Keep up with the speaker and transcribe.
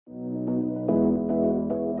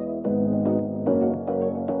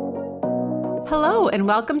Hello, and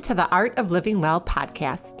welcome to the Art of Living Well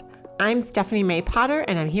podcast. I'm Stephanie May Potter,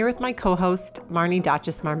 and I'm here with my co-host, Marnie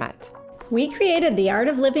Dotches-Marmette. We created the Art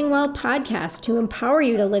of Living Well podcast to empower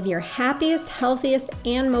you to live your happiest, healthiest,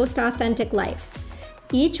 and most authentic life.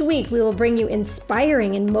 Each week, we will bring you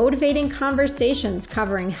inspiring and motivating conversations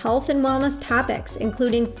covering health and wellness topics,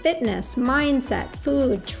 including fitness, mindset,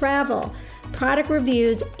 food, travel, product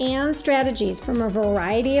reviews, and strategies from a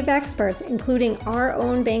variety of experts, including our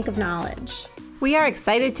own bank of knowledge. We are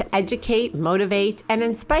excited to educate, motivate, and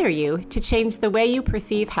inspire you to change the way you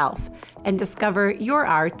perceive health and discover your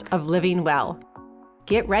art of living well.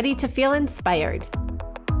 Get ready to feel inspired.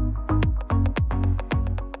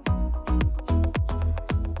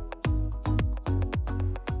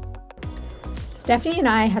 Stephanie and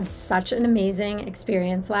I had such an amazing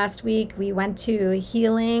experience last week. We went to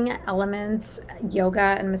Healing Elements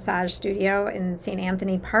Yoga and Massage Studio in St.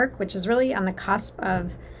 Anthony Park, which is really on the cusp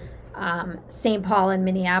of St. Paul and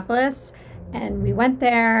Minneapolis. And we went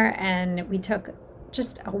there and we took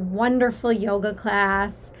just a wonderful yoga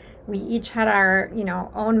class. We each had our,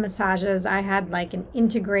 own massages. I had like an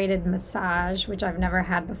integrated massage, which I've never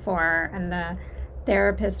had before. And the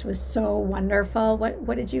therapist was so wonderful.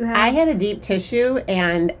 What did you have? I had a deep tissue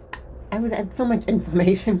and I had so much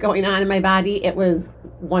inflammation going on in my body. It was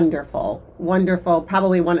wonderful, wonderful.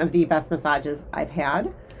 Probably one of the best massages I've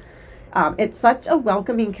had. It's such a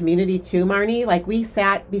welcoming community too, Marnie. Like we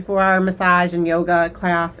sat before our massage and yoga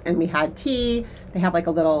class and we had tea. They have like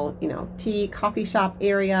a little, tea coffee shop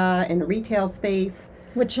area and a retail space.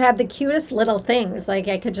 Which had the cutest little things. Like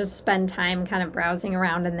I could just spend time kind of browsing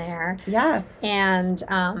around in there. Yes. And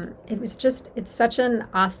it's such an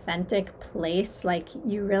authentic place. Like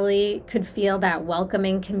you really could feel that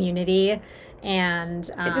welcoming community and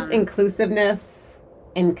just inclusiveness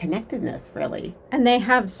and connectedness, really. And they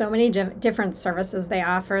have so many different services they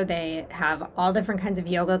offer. They have all different kinds of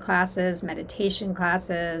yoga classes, meditation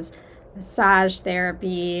classes, massage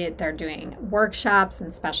therapy. They're doing workshops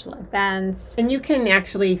and special events. And you can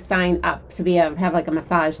actually sign up to have like a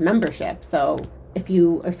massage membership. So if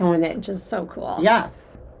you are someone that... Which is so cool. Yes.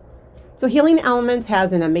 So Healing Elements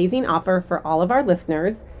has an amazing offer for all of our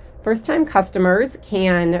listeners. First-time customers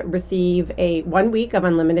can receive a 1 week of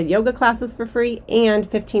unlimited yoga classes for free and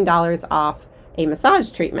 $15 off a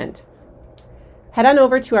massage treatment. Head on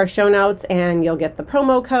over to our show notes and you'll get the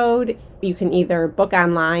promo code. You can either book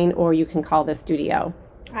online or you can call the studio.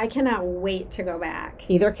 I cannot wait to go back.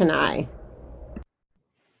 Either can I.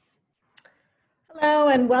 Hello,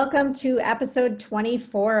 and welcome to episode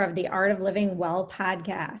 24 of the Art of Living Well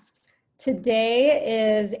podcast.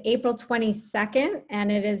 Today is April 22nd,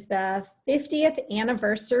 and it is the 50th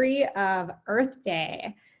anniversary of Earth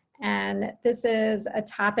Day. And this is a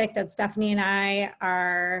topic that Stephanie and I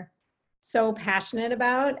are so passionate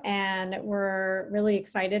about, and we're really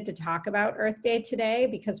excited to talk about Earth Day today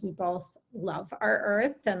because we both love our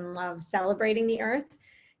earth and love celebrating the earth.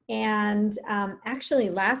 And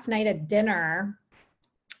actually last night at dinner,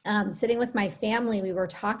 sitting with my family, we were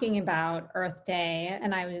talking about Earth Day,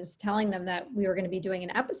 and I was telling them that we were going to be doing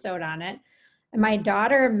an episode on it. And my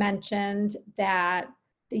daughter mentioned that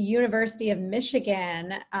the University of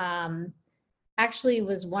Michigan actually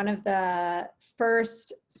was one of the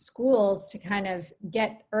first schools to kind of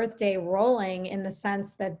get Earth Day rolling, in the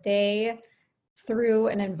sense that they threw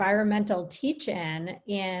an environmental teach-in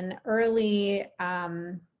in early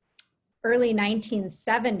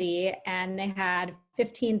 1970, and they had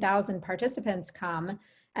 15,000 participants come,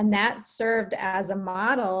 and that served as a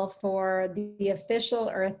model for the official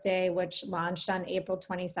Earth Day, which launched on April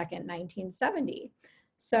 22nd, 1970.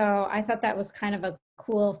 So I thought that was kind of a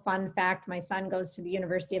cool, fun fact. My son goes to the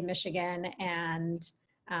University of Michigan, and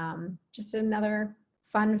just another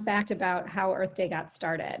fun fact about how Earth Day got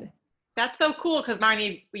started. That's so cool, because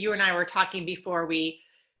Marnie, you and I were talking before we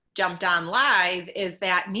jumped on live, is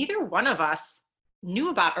that neither one of us knew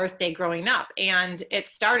about Earth Day growing up, and it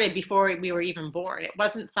started before we were even born. It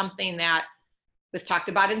wasn't something that was talked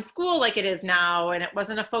about in school like it is now, and it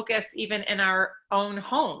wasn't a focus even in our own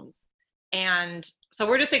homes. And so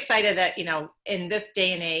we're just excited that, in this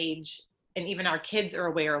day and age, and even our kids are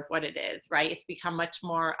aware of what it is, right? It's become much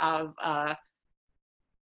more of a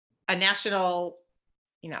national,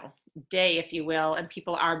 day, if you will, and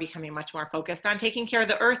people are becoming much more focused on taking care of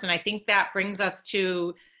the earth. And I think that brings us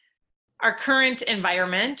to our current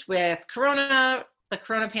environment with the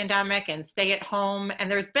corona pandemic and stay at home. And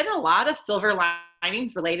there's been a lot of silver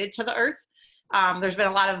linings related to the earth. There's been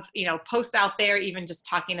a lot of, posts out there, even just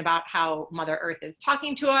talking about how Mother Earth is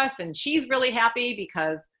talking to us, and she's really happy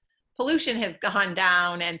because pollution has gone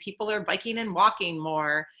down and people are biking and walking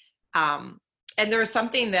more. And there was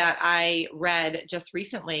something that I read just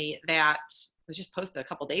recently that was just posted a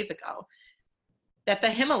couple days ago, that the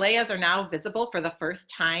Himalayas are now visible for the first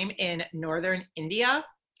time in northern India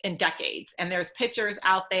in decades. And there's pictures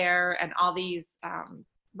out there, and all these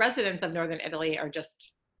residents of northern Italy are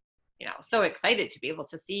just, so excited to be able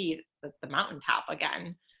to see the mountaintop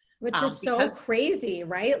again. Which is so crazy,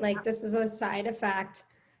 right? Like, this is a side effect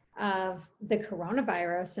of the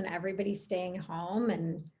coronavirus and everybody staying home,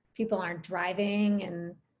 and people aren't driving,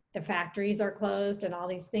 and the factories are closed, and all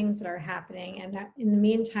these things that are happening. And in the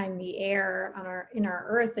meantime, the air in our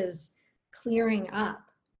earth is clearing up.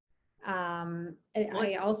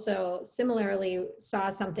 I also similarly saw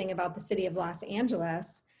something about the city of Los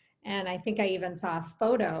Angeles, and I think I even saw a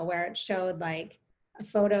photo where it showed like a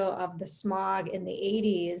photo of the smog in the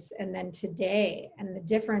 80s and then today, and the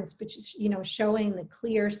difference between, showing the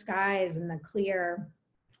clear skies and the clear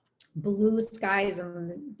blue skies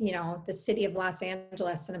in, the city of Los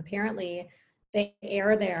Angeles. And apparently the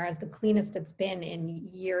air there is the cleanest it's been in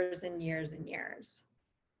years and years and years.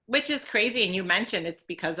 Which is crazy. And you mentioned it's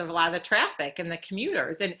because of a lot of the traffic and the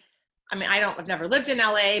commuters. And I mean, I've never lived in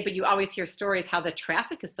LA, but you always hear stories how the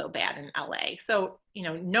traffic is so bad in LA. So,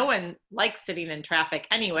 no one likes sitting in traffic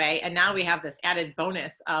anyway. And now we have this added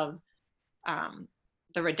bonus of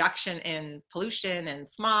the reduction in pollution and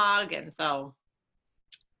smog. And so,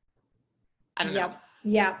 I don't know.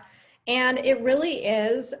 Yep. And it really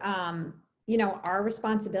is, our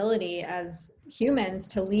responsibility as humans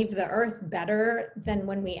to leave the earth better than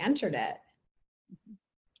when we entered it.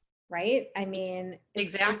 Right? I mean,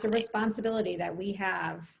 exactly. It's a responsibility that we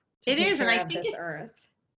have to take care of this earth.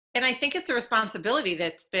 And I think it's a responsibility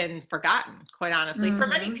that's been forgotten, quite honestly, for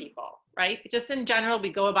many people, right? Just in general, we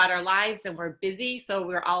go about our lives and we're busy, so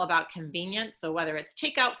we're all about convenience. So whether it's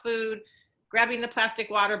takeout food, grabbing the plastic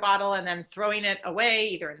water bottle and then throwing it away,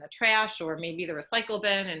 either in the trash or maybe the recycle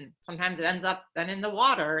bin, and sometimes it ends up then in the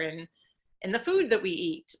water and in the food that we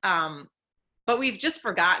eat. But we've just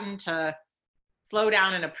forgotten to slow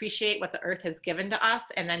down and appreciate what the earth has given to us,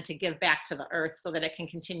 and then to give back to the earth so that it can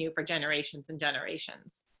continue for generations and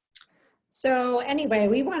generations. So anyway,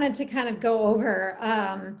 we wanted to kind of go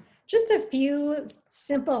over just a few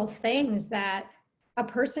simple things that a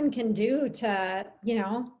person can do to,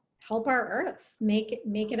 help our earth, make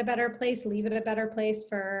it a better place, leave it a better place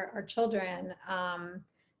for our children.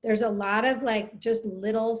 There's a lot of just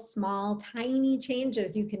little, small, tiny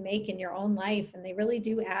changes you can make in your own life, and they really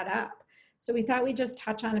do add up. So we thought we'd just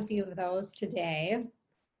touch on a few of those today.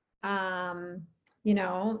 I'll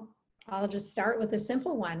just start with a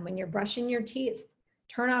simple one. When you're brushing your teeth,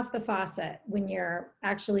 turn off the faucet when you're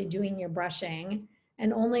actually doing your brushing,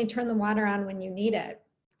 and only turn the water on when you need it.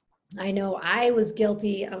 I know I was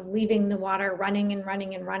guilty of leaving the water running and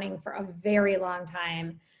running and running for a very long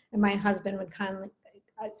time. And my husband would kind of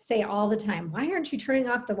say all the time, "Why aren't you turning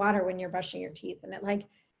off the water when you're brushing your teeth?" And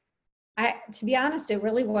to be honest, it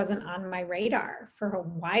really wasn't on my radar for a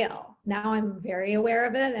while. Now I'm very aware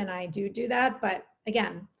of it, and I do that. But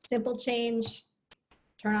again, simple change,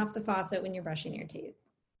 turn off the faucet when you're brushing your teeth.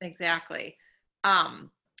 Exactly. And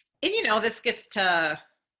this gets to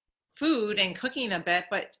food and cooking a bit,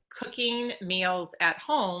 but cooking meals at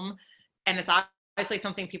home, and it's obviously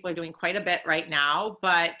something people are doing quite a bit right now,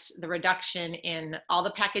 but the reduction in all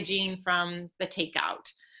the packaging from the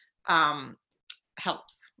takeout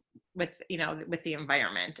helps with the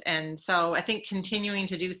environment. And so I think continuing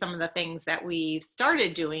to do some of the things that we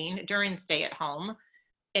started doing during stay at home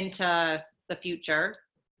into the future,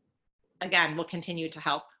 again, will continue to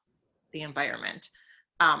help the environment.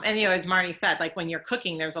 And as Marnie said, when you're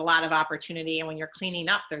cooking, there's a lot of opportunity, and when you're cleaning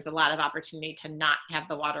up, there's a lot of opportunity to not have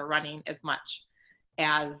the water running as much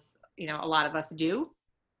as a lot of us do.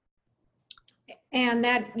 And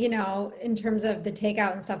that, in terms of the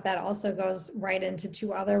takeout and stuff, that also goes right into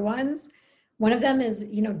two other ones. One of them is,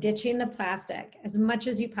 ditching the plastic as much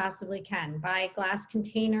as you possibly can. Buy glass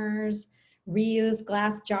containers, reuse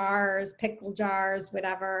glass jars, pickle jars,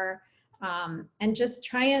 whatever. And just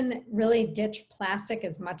try and really ditch plastic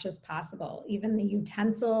as much as possible. Even the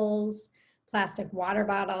utensils, plastic water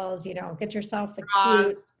bottles, get yourself a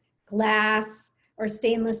cute glass or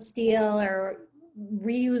stainless steel or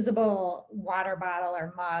reusable water bottle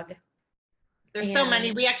or mug. There's so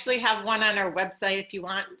many. We actually have one on our website if you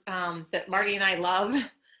want, that Marty and I love.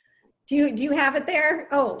 Do you have it there?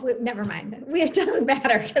 Oh, never mind. It doesn't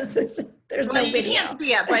matter because there's no video. You can't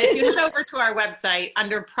see it, but if you head over to our website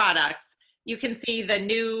under products, you can see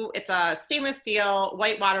it's a stainless steel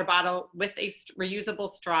white water bottle with a reusable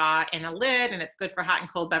straw and a lid, and it's good for hot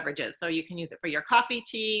and cold beverages. So you can use it for your coffee,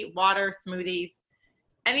 tea, water, smoothies,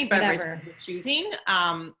 any beverage you're choosing.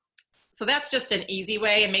 So that's just an easy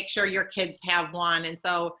way, and make sure your kids have one. And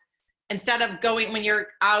so instead of going, when you're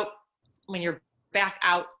back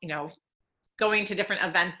out, going to different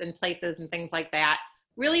events and places and things like that,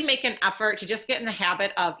 really make an effort to just get in the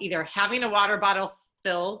habit of either having a water bottle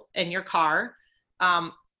filled in your car.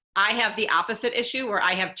 I have the opposite issue where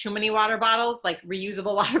I have too many water bottles, like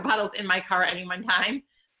reusable water bottles in my car at any one time.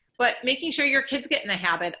 But making sure your kids get in the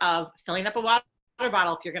habit of filling up a water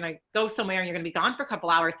bottle if you're going to go somewhere and you're going to be gone for a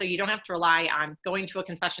couple hours, so you don't have to rely on going to a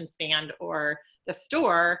concession stand or the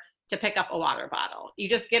store to pick up a water bottle. You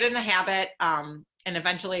just get in the habit, and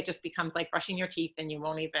eventually it just becomes like brushing your teeth, and you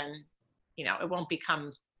won't even, it won't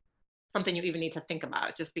become something you even need to think about.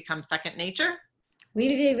 It just becomes second nature.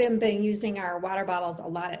 We've even been using our water bottles a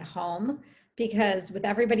lot at home, because with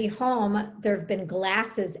everybody home, there have been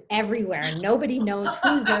glasses everywhere and nobody knows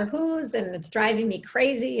whose are whose, and it's driving me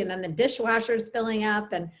crazy. And then the dishwasher's filling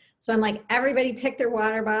up. And so I'm like, everybody pick their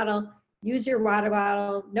water bottle, use your water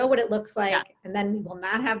bottle, know what it looks like, and then we will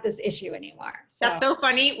not have this issue anymore. So that's so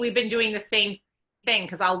funny. We've been doing the same thing,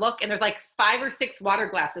 because I'll look and there's like 5 or 6 water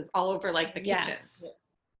glasses all over like the kitchen. Yes.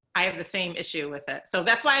 I have the same issue with it. So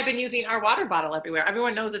that's why I've been using our water bottle everywhere.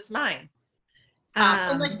 Everyone knows it's mine.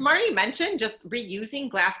 And like Marnie mentioned, just reusing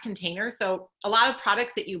glass containers. So a lot of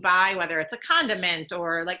products that you buy, whether it's a condiment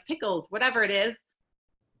or like pickles, whatever it is,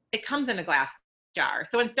 it comes in a glass jar.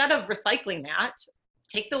 So instead of recycling that,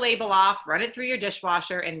 take the label off, run it through your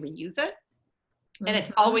dishwasher and reuse it. And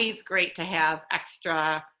it's always great to have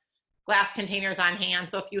extra glass containers on hand.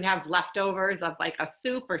 So if you have leftovers of like a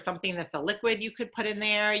soup or something that's a liquid, you could put in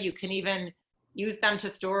there. You can even use them to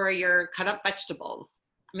store your cut up vegetables.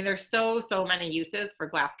 I mean, there's so many uses for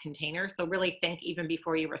glass containers. So really think, even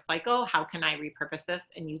before you recycle, how can I repurpose this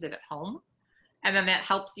and use it at home? And then that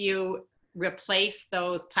helps you replace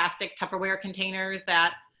those plastic Tupperware containers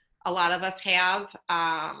that a lot of us have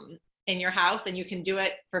in your house, and you can do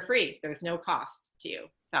it for free. There's no cost to you.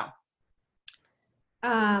 So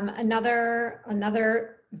another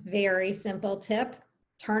very simple tip: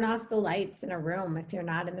 turn off the lights in a room if you're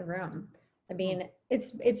not in the room. I mean,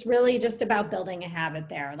 it's really just about building a habit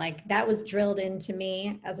there. Like, that was drilled into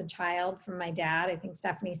me as a child from my dad. I think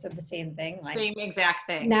Stephanie said the same thing. Like, same exact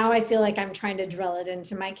thing. Now I feel like I'm trying to drill it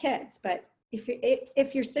into my kids. But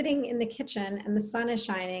if you're sitting in the kitchen and the sun is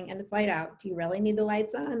shining and it's light out, do you really need the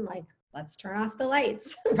lights on? Like, let's turn off the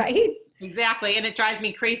lights, right? Exactly. And it drives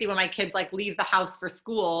me crazy when my kids like leave the house for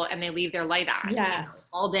school and they leave their light on. Yes.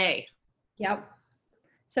 All day. Yep.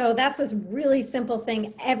 So that's a really simple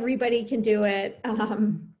thing. Everybody can do it.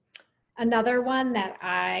 Another one that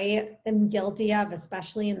I am guilty of,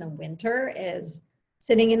 especially in the winter, is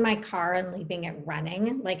sitting in my car and leaving it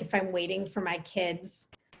running. Like, if I'm waiting for my kids,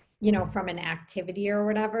 from an activity or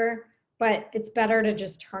whatever. But it's better to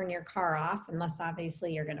just turn your car off, unless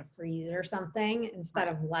obviously you're going to freeze or something, instead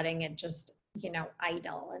of letting it just,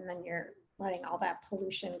 idle. And then you're letting all that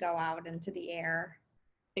pollution go out into the air.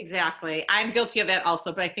 Exactly. I'm guilty of that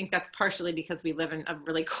also, but I think that's partially because we live in a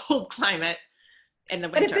really cold climate in the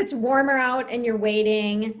winter. But if it's warmer out and you're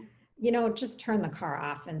waiting, just turn the car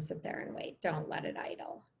off and sit there and wait. Don't let it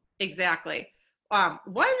idle. Exactly.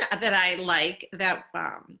 One that I like that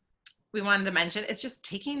we wanted to mention is just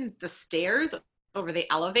taking the stairs over the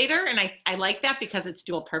elevator. And I like that because it's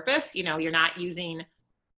dual purpose. You're not using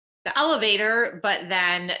the elevator, but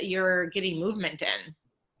then you're getting movement in.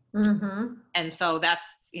 Mm-hmm. And so that's,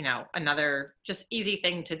 another just easy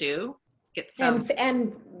thing to do. Get some.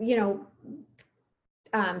 And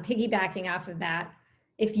piggybacking off of that,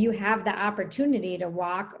 if you have the opportunity to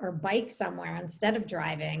walk or bike somewhere instead of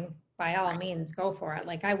driving, by all means, go for it.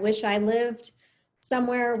 Like, I wish I lived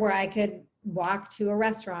somewhere where I could walk to a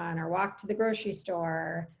restaurant or walk to the grocery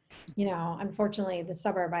store. Unfortunately, the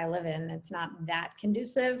suburb I live in, it's not that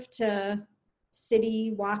conducive to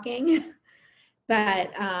city walking.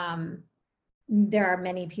 But there are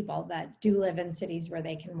many people that do live in cities where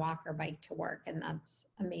they can walk or bike to work, and that's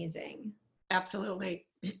amazing. Absolutely.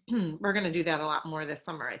 We're going to do that a lot more this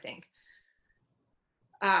summer, I think.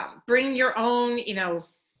 Bring your own,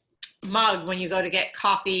 mug when you go to get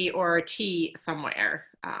coffee or tea somewhere.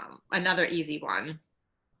 Another easy one.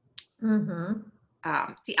 Mm-hmm.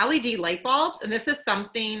 The LED light bulbs, and this is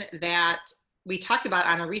something that we talked about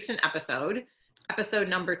on a recent episode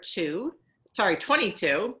number 22.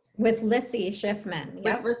 With Lissy Schiffman.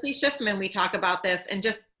 Yep. With Lissy Schiffman, we talk about this and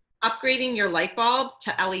just upgrading your light bulbs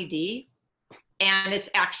to LED. And it's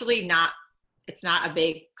actually not a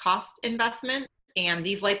big cost investment. And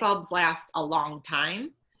these light bulbs last a long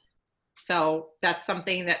time. So that's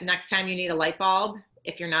something that next time you need a light bulb,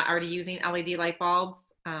 if you're not already using LED light bulbs,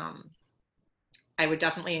 I would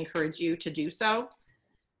definitely encourage you to do so.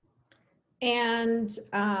 And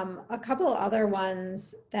a couple other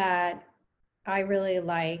ones that I really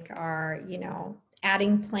like are,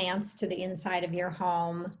 adding plants to the inside of your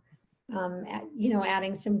home,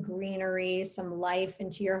 adding some greenery, some life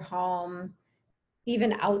into your home,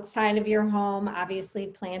 even outside of your home, obviously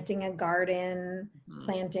planting a garden, Mhm.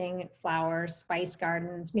 planting flowers, spice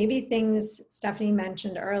gardens, maybe things Stephanie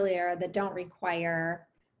mentioned earlier that don't require,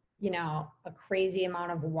 a crazy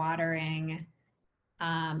amount of watering.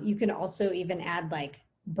 You can also even add like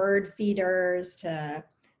bird feeders to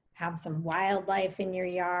have some wildlife in your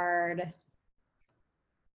yard.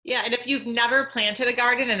 Yeah, and if you've never planted a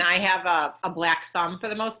garden, and I have a black thumb for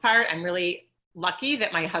the most part, I'm really lucky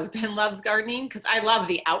that my husband loves gardening because I love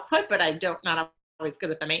the output, but I don't not always good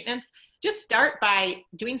with the maintenance. Just start by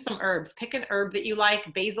doing some herbs. Pick an herb that you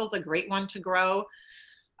like. Basil's a great one to grow,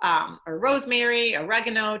 or rosemary,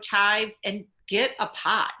 oregano, chives, and get a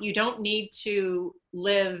pot. You don't need to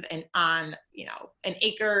live on an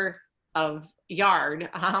acre of yard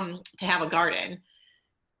to have a garden.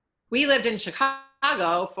 We lived in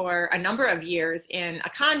Chicago for a number of years in a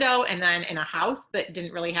condo and then in a house that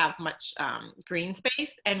didn't really have much green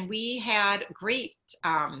space. And we had great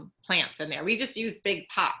plants in there. We just used big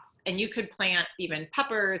pots, and you could plant even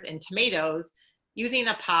peppers and tomatoes using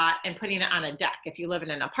a pot and putting it on a deck if you live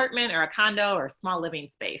in an apartment or a condo or a small living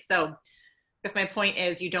space. So if my point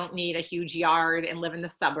is, you don't need a huge yard and live in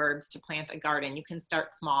the suburbs to plant a garden. You can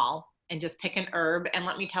start small and just pick an herb. And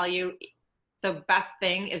let me tell you, the best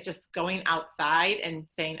thing is just going outside and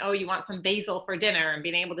saying, oh, you want some basil for dinner, and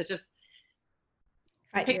being able to just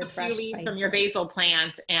Cut pick your a few fresh leaves from your spices. basil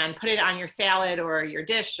plant and put it on your salad or your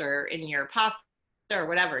dish or in your pasta or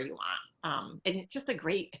whatever you want. And it's a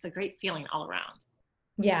great feeling all around.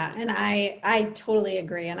 Yeah, and I totally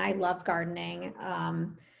agree, and I love gardening.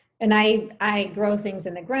 And I grow things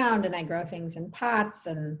in the ground, and I grow things in pots,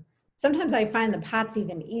 and sometimes I find the pots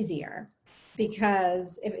even easier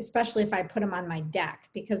because especially if I put them on my deck,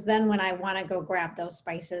 because then when I want to go grab those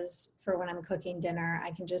spices for when I'm cooking dinner,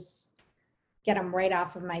 I can just get them right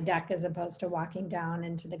off of my deck as opposed to walking down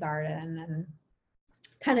into the garden. And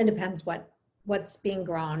kind of depends what's being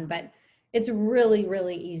grown, but it's really,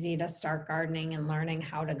 really easy to start gardening and learning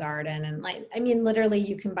how to garden. And like, I mean, literally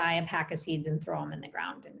you can buy a pack of seeds and throw them in the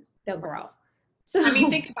ground and they'll grow. I mean, So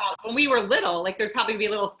think about when we were little, like there'd probably be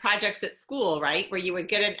little projects at school, right? Where you would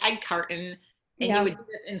get an egg carton and you would yeah. do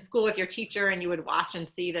this in school with your teacher and you would watch and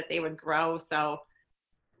see that they would grow. So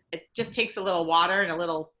it just takes a little water and a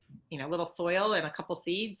little soil and a couple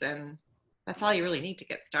seeds, and that's all you really need to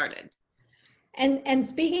get started. And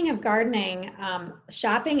speaking of gardening,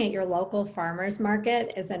 shopping at your local farmers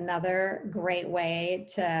market is another great way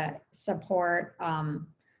to support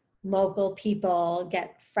local people,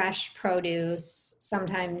 get fresh produce,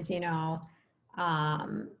 sometimes,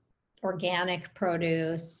 um, organic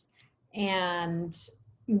produce. And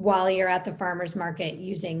while you're at the farmers market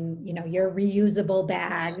using, your reusable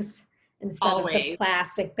bags instead of the Always.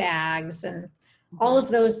 plastic bags, and all Mhm. of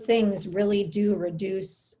those things really do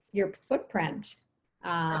reduce your footprint.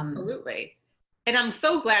 Um, Absolutely. And I'm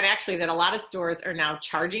so glad actually that a lot of stores are now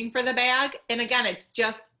charging for the bag. And again, it's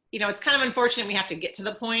just, it's kind of unfortunate we have to get to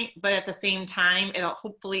the point, but at the same time, it'll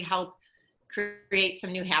hopefully help create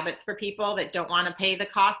some new habits for people that don't want to pay the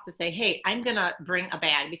cost to say, hey, I'm going to bring a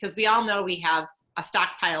bag, because we all know we have a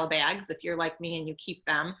stockpile of bags if you're like me and you keep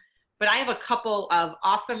them. But I have a couple of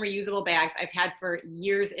awesome reusable bags I've had for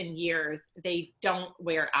years and years. They don't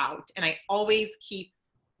wear out. And I always keep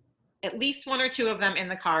at least one or two of them in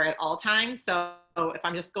the car at all times. So if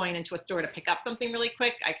I'm just going into a store to pick up something really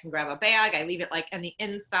quick, I can grab a bag. I leave it like in the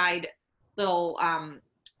inside little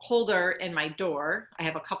holder in my door. I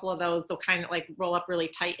have a couple of those. They'll kind of like roll up really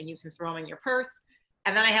tight and you can throw them in your purse.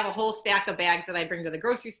 And then I have a whole stack of bags that I bring to the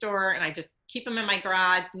grocery store, and I just keep them in my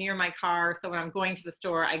garage near my car. So when I'm going to the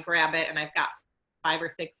store, I grab it, and I've got 5 or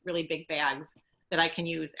 6 really big bags that I can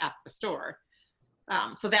use at the store.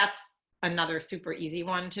 So that's another super easy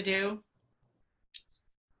one to do.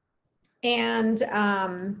 and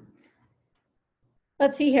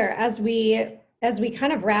let's see here, as we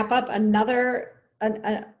kind of wrap up, another,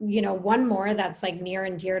 one more that's like near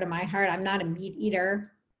and dear to my heart. I'm not a meat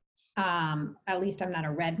eater. At least I'm not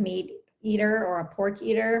a red meat eater or a pork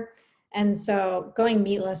eater. And so going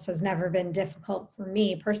meatless has never been difficult for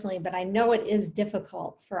me personally, but I know it is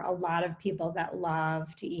difficult for a lot of people that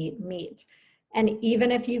love to eat meat. And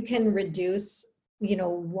even if you can reduce,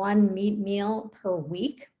 one meat meal per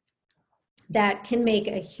week, that can make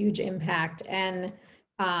a huge impact. And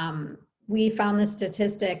we found the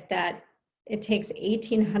statistic that it takes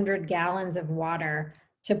 1,800 gallons of water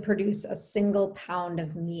to produce a single pound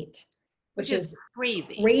of meat. which is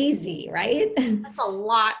crazy. Crazy, right? That's a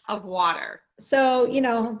lot of water. So, you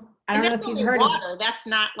know, I don't know if you've heard water. That's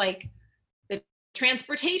not like the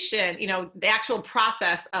transportation, you know, the actual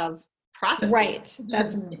process of processing. Right.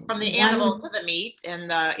 That's from the animal to the meat and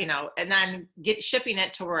the, you know, and then shipping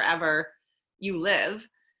it to wherever you live.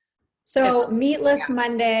 So Meatless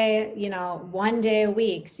Monday, you know, 1 day a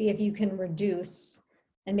week, see if you can reduce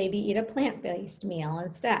and maybe eat a plant-based meal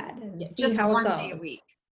instead and see how it goes. 1 day a week.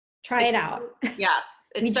 Try it out. Yes.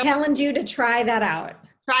 We challenge you to try that out.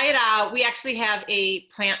 Try it out. We actually have a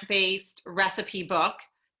plant-based recipe book.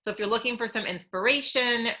 So if you're looking for some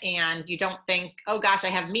inspiration and you don't think, oh gosh, I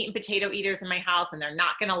have meat and potato eaters in my house and they're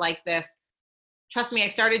not going to like this. Trust me, I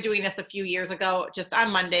started doing this a few years ago, just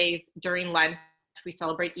on Mondays during Lent. We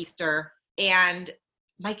celebrate Easter, and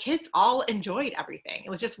my kids all enjoyed everything.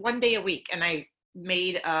 It was just 1 day a week, and I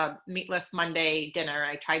made a meatless Monday dinner.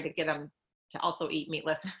 I tried to get them to also eat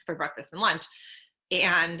meatless for breakfast and lunch,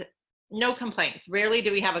 and no complaints. Rarely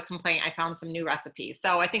do we have a complaint. I found some new recipes.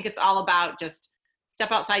 So I think it's all about just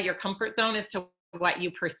step outside your comfort zone as to what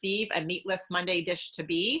you perceive a meatless Monday dish to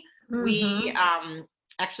be. Mm-hmm. We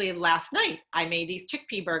actually last night I made these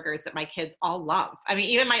chickpea burgers that my kids all love. I mean,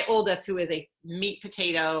 even my oldest, who is a meat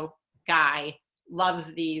potato guy, loves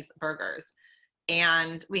these burgers.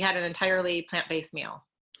 And we had an entirely plant-based meal.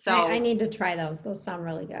 So I need to try those. Those sound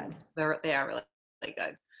really good. They are really, really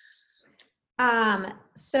good.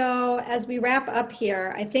 So as we wrap up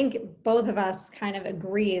here, I think both of us kind of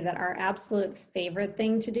agree that our absolute favorite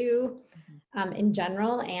thing to do in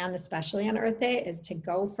general, and especially on Earth Day, is to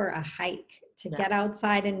go for a hike, to get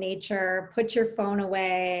outside in nature, put your phone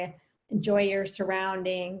away, enjoy your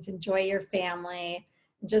surroundings, enjoy your family,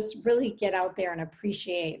 and just really get out there and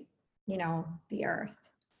appreciate, you know, the earth.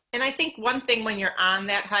 And I think one thing when you're on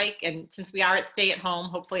that hike, and since we are at stay at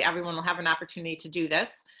home, hopefully everyone will have an opportunity to do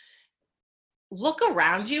this. Look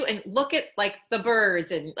around you and look at like the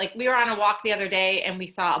birds, and like we were on a walk the other day and we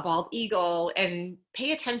saw a bald eagle, and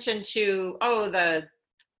pay attention to,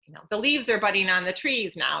 the leaves are budding on the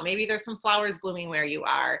trees now. Maybe there's some flowers blooming where you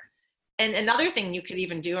are. And another thing you could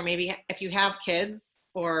even do, or maybe if you have kids,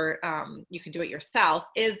 or you could do it yourself,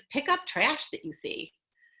 is pick up trash that you see,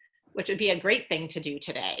 which would be a great thing to do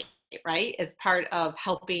today, right? As part of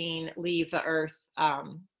helping leave the earth a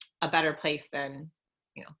better place than,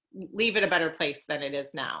 leave it a better place than it is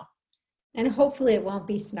now. And hopefully it won't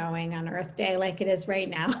be snowing on Earth Day like it is right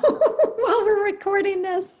now while we're recording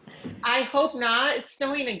this. I hope not. It's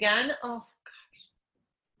snowing again. Oh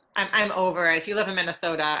gosh. I'm over it. If you live in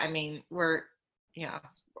Minnesota, I mean, we're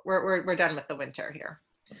done with the winter here.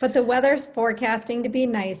 But the weather's forecasting to be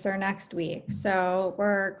nicer next week. So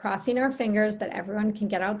we're crossing our fingers that everyone can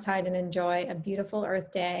get outside and enjoy a beautiful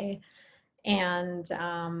Earth Day. And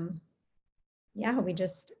we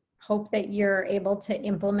just hope that you're able to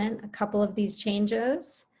implement a couple of these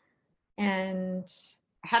changes. And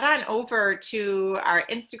head on over to our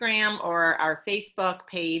Instagram or our Facebook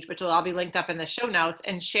page, which will all be linked up in the show notes,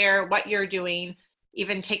 and share what you're doing.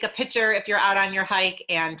 Even take a picture if you're out on your hike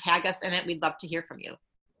and tag us in it. We'd love to hear from you.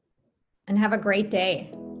 And have a great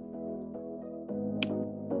day.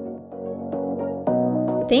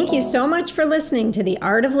 Thank you so much for listening to the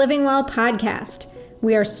Art of Living Well podcast.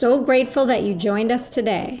 We are so grateful that you joined us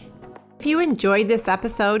today. If you enjoyed this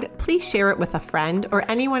episode, please share it with a friend or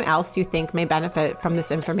anyone else you think may benefit from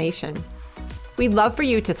this information. We'd love for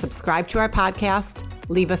you to subscribe to our podcast,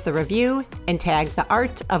 leave us a review, and tag the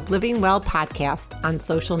Art of Living Well podcast on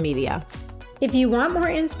social media. If you want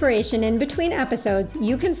more inspiration in between episodes,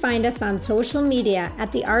 you can find us on social media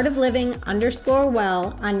at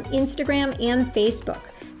theartofliving_well on Instagram and Facebook,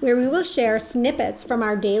 where we will share snippets from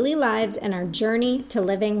our daily lives and our journey to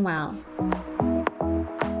living well.